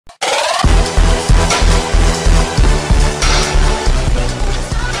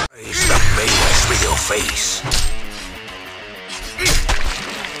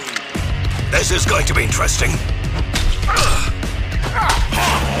This is going to be interesting.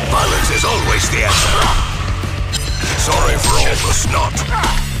 Violence is always the answer. Sorry for all the snot.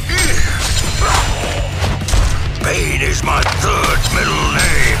 Pain is my third middle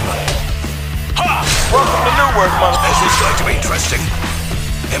name. Welcome to Newerth, motherfucker. This is going to be interesting.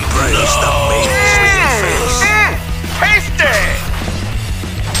 Embrace the maze with your face. Tasty!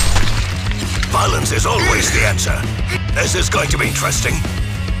 Violence is always the answer. This is going to be interesting.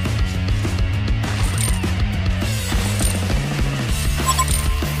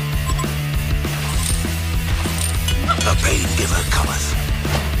 The pain giver cometh.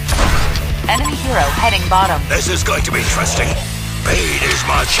 Enemy hero heading bottom. This is going to be interesting. Pain is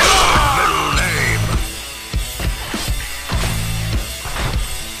my third middle name.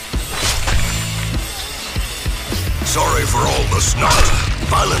 Sorry for all the snot.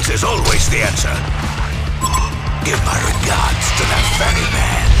 Violence is always the answer. Give my regards to that fatty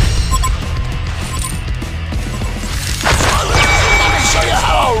man. Violence is always. Let me show you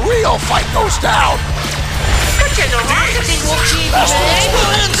how a real fight goes down. Best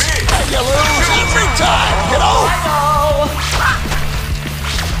experience, and you lose every time, you know?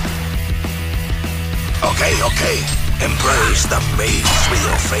 Okay. Embrace the maze with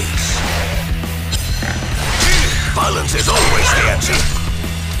your face. Violence is always the answer.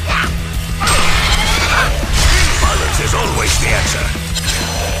 Violence is always the answer.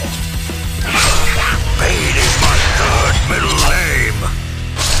 Pain is my third middle name.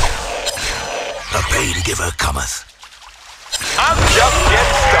 The pain giver cometh. I'm just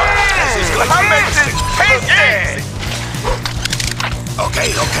getting started. This is going to I be make this tasty!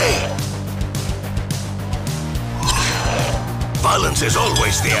 Okay. Violence is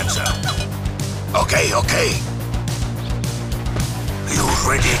always the answer. Okay. You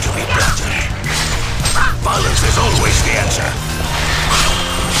ready to be bludgeoned? Violence is always the answer.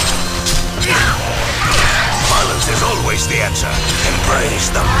 Violence is always the answer. Embrace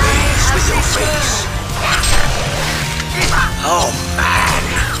the maze with your face. Oh man,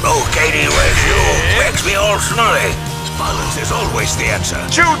 locating with you makes me all snotty. Violence is always the answer.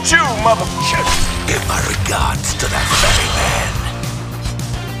 Choo-choo, motherfucker. Give my regards to that fatty man.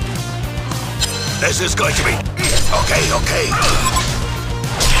 This is going to be... Okay.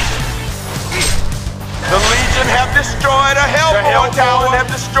 The Legion have destroyed a Hellborn Tower and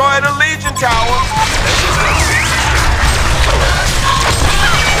have destroyed a Legion Tower. This is going to be...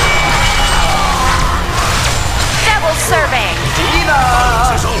 Double serving.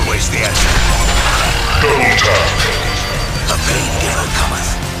 Violence is always the answer. The pain giver cometh.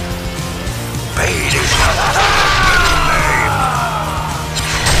 Pain is my middle name.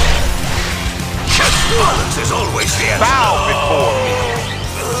 Violence is always the answer. Bow before me.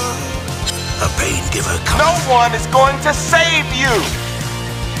 The pain giver cometh. No one is going to save you.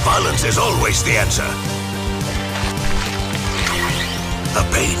 Violence is always the answer. The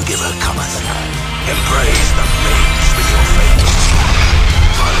pain giver cometh. Embrace the maze with your face.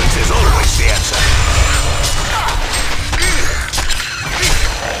 Violence is always the answer.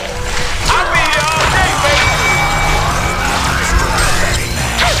 I'll be here all day, baby.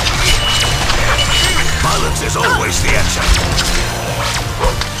 Violence is always the answer.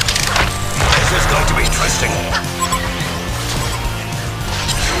 This is going to be interesting.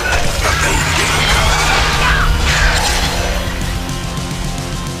 The pain giver cometh.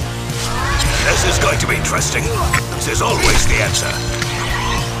 This is going to be interesting. This is always the answer.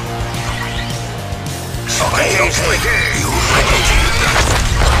 Okay. You ready?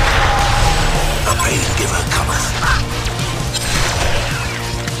 The pain giver cometh.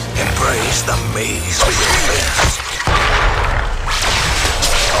 Embrace the maze with your face.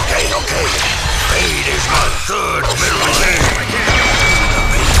 Okay. Pain is my third middle name. The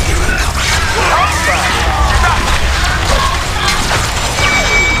pain giver cometh.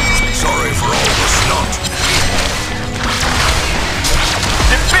 Sorry for all the snot.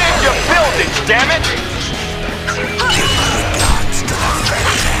 Defend your buildings, damn it! Give my regards to the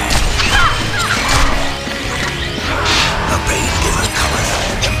fatty man. The pain giver cometh.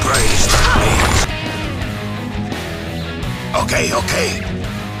 Embrace the maze. Okay.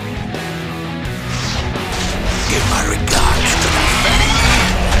 Give my regards to the fatty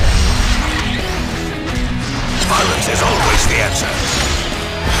man. Violence is always the answer.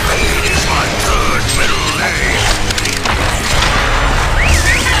 Pain is my third middle name.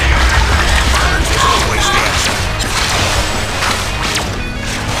 Violence is always the answer.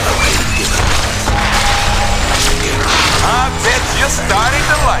 The pain giver. I bet you're starting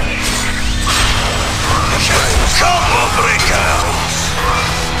to like it. Combo breakers.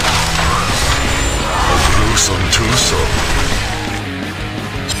 A gruesome twosome.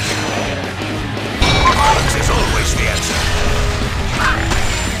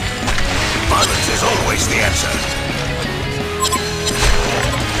 answer.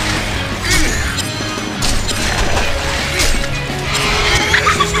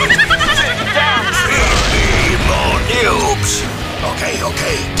 More noobs. Okay.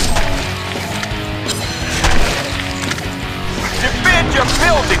 Defend your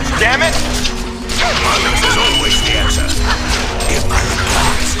buildings, damn it! Violence is always the answer. Give my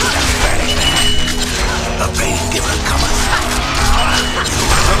regards to the very man. A pain giver cometh.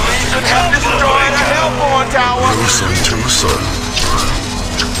 The Legion have destroyed a HoN tower! Listen to son.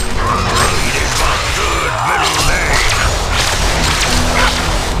 Pain is my good middle name.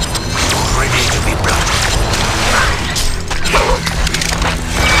 Ready to be blooded.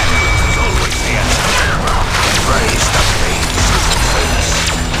 Violence is always the answer. Praise the pain with your face.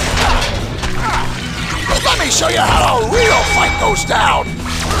 Let me show you how a real fight goes down.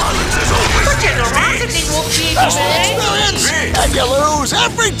 Violence is always the Generosity answer. won't be That's the today. experience, and you lose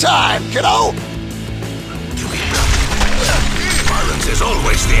every time, kiddo. To be blooded. Violence is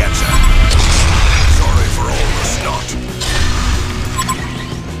always the answer. Sorry for all the snot.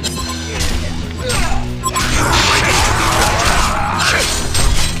 You're ready to be blooded.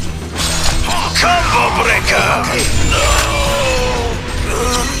 Combo breaker! No!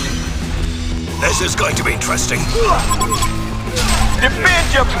 This is going to be interesting.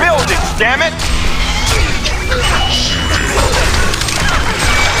 Defend your buildings, damn it!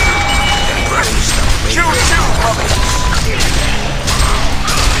 Choo-choo, puppets!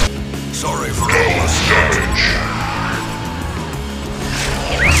 Sorry for all the snot.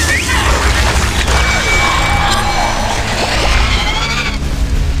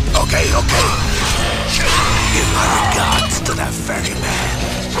 Okay. Give my regards to that very man.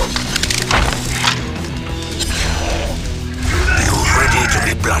 You're ready to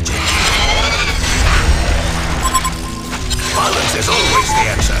be bludgeoned. Violence is always the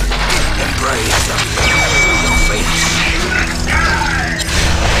answer. Embrace the pain in your face.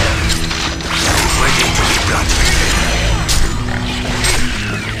 You're ready to be bludgeoned.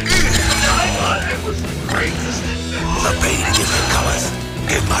 The pain giver cometh.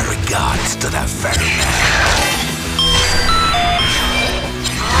 Give my regards to that very man.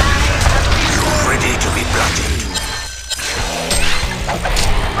 You're ready to be bludgeoned.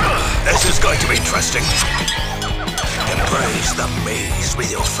 This is going to be interesting. Embrace the maze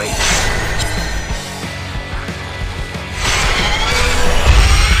with your face.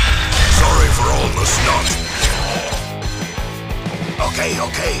 Sorry for all the snot.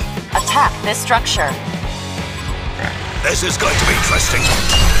 Okay. Attack this structure. This is going to be interesting.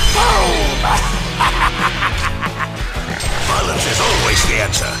 Violence is always the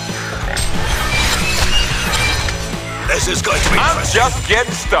answer. This is going to be I'm interesting. just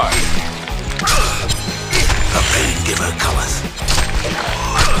getting started. The pain giver cometh.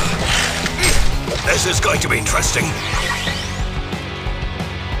 This is going to be interesting.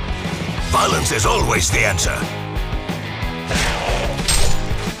 Violence is always the answer.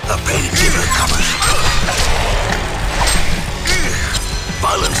 The pain giver cometh.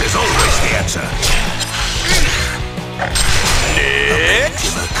 Violence is always the answer. Next,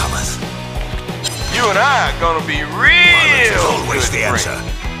 Giver cometh. you and I are gonna be Violence is real always good the answer.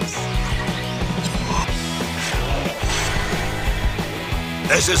 friends.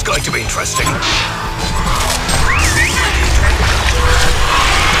 This is going to be interesting.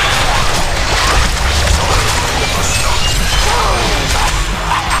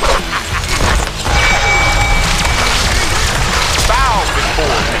 Bow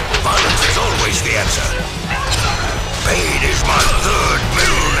before me. Violence is always the answer. Pain is my third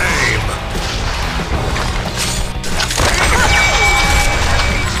middle name.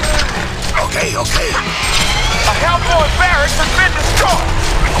 Okay. A Hellboy barracks has been destroyed.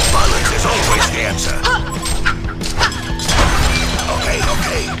 Violence is always the answer. Okay.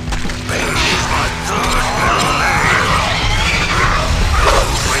 Pain is my third middle name.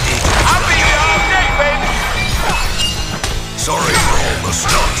 Ready to I'll be here all day, baby. Sorry for all the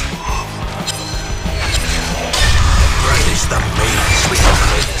snot. Embrace the maze with your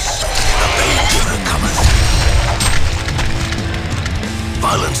face. The pain giver cometh.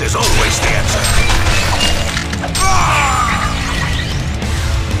 Violence is always the answer.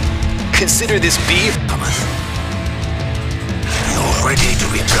 Consider this beef. Cometh. You're ready to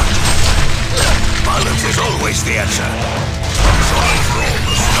be blooded. Violence is always the answer. Sorry for all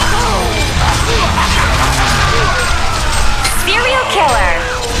the snot. Serial killer.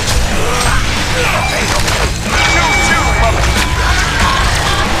 Okay. Choo-choo, puppets.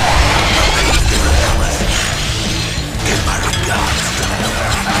 The pain giver cometh. Give my regards to the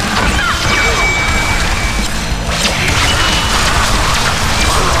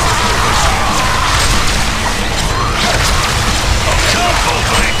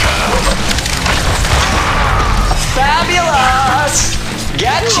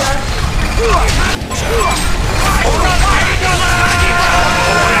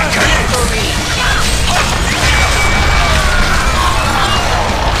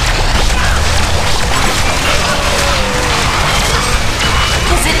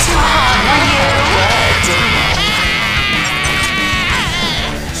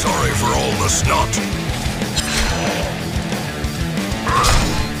must not.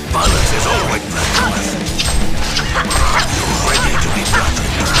 Violence is always the cometh. You're ready to be blooded.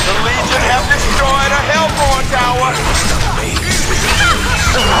 The Legion have destroyed a Hellborn tower.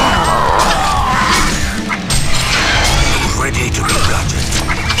 You're ready to be blooded.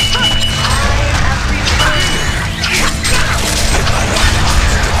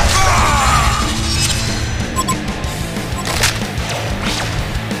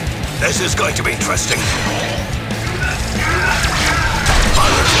 This is going to be interesting.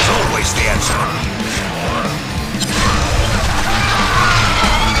 Violence is always the answer.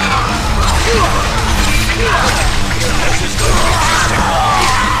 This is going to be interesting.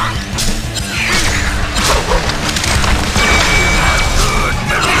 Good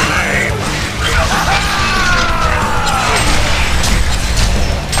middle name.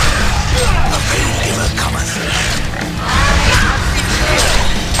 The pain giver cometh.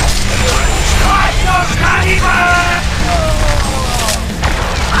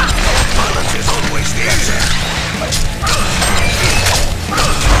 Violence is always the answer.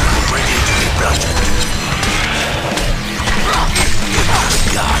 Ready to be bludgeoned. Give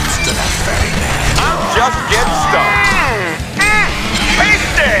regards to that very man. I'm just getting started.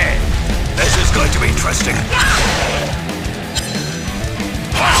 Tasty! This is going to be interesting.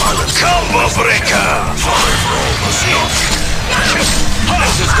 Violence. Combo breaker! Sorry for all the snot.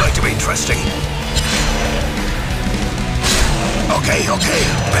 This is going to be interesting. Okay.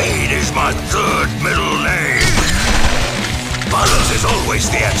 Pain is my third middle name. Violence is always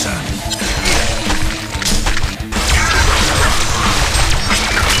the answer.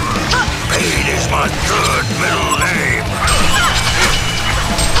 Pain is my third middle name.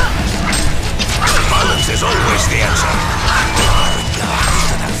 Violence is always the answer. Regards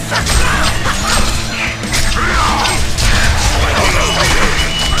to that family.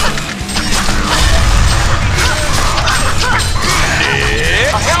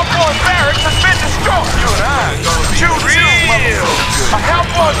 A Hellborn barracks has been destroyed. You and I are gonna be real. A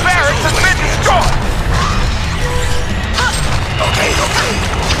Hellborn barracks has been destroyed. Okay.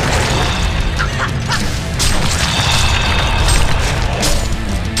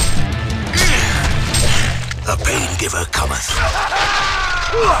 The pain giver cometh.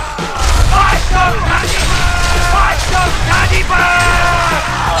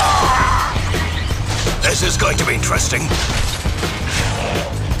 This is going to be interesting.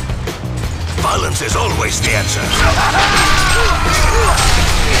 Violence is always the answer.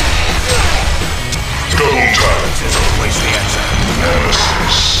 Violence is always the answer.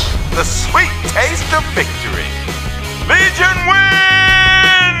 The sweet taste of victory. Legion wins!